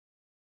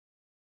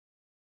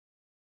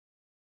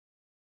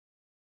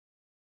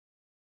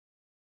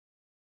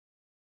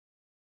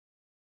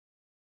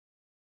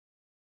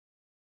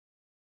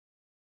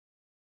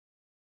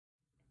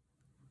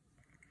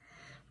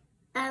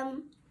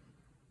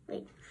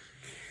Wait.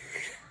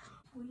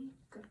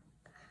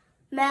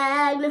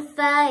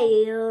 Magnify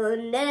your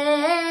name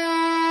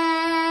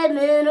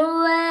in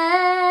a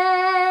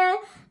way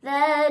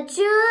that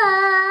you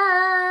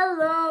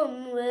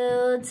alone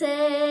will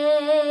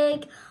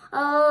take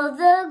all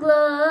the glory.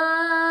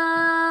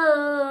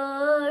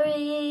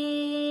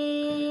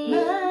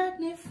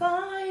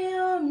 Magnify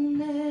your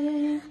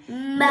name.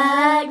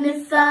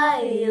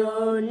 Magnify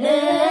your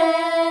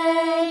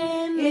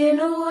name in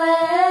a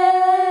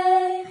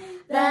way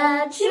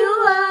that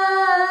you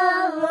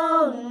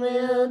alone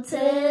will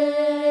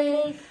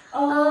take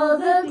all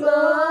the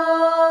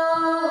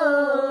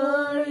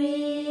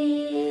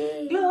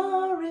glory.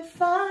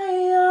 Glorify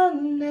your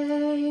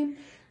name.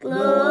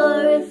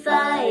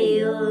 Glorify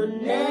your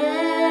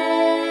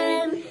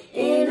name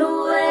in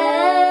a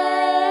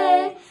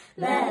way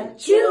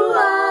that you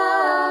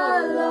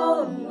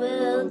alone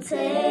will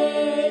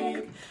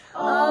take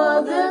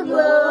all the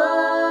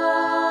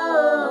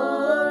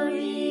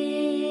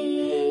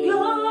glory.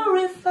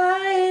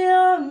 Glorify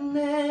your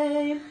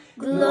name.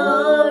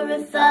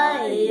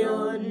 Glorify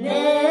your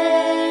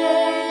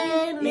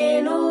name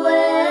in a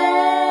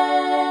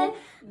way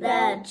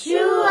that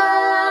you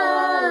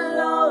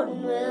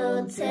alone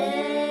will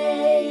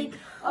take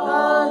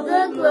all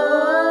the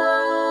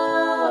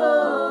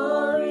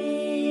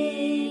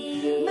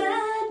glory.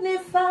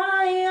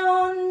 Magnify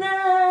your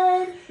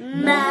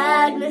name.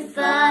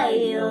 Magnify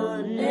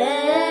your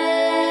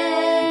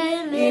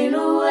name in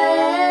a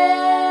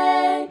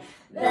way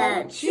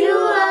that you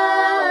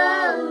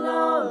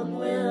alone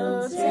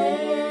will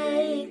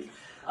take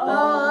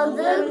all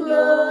the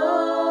glory.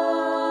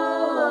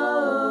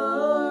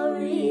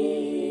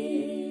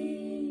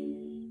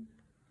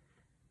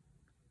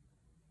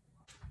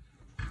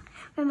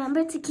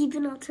 Remember to keep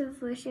an altar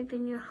of worship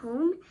in your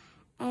home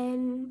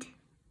and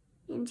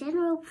in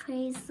general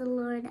praise the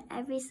Lord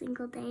every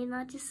single day,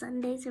 not just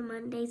Sundays or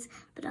Mondays,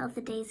 but all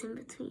the days in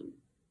between.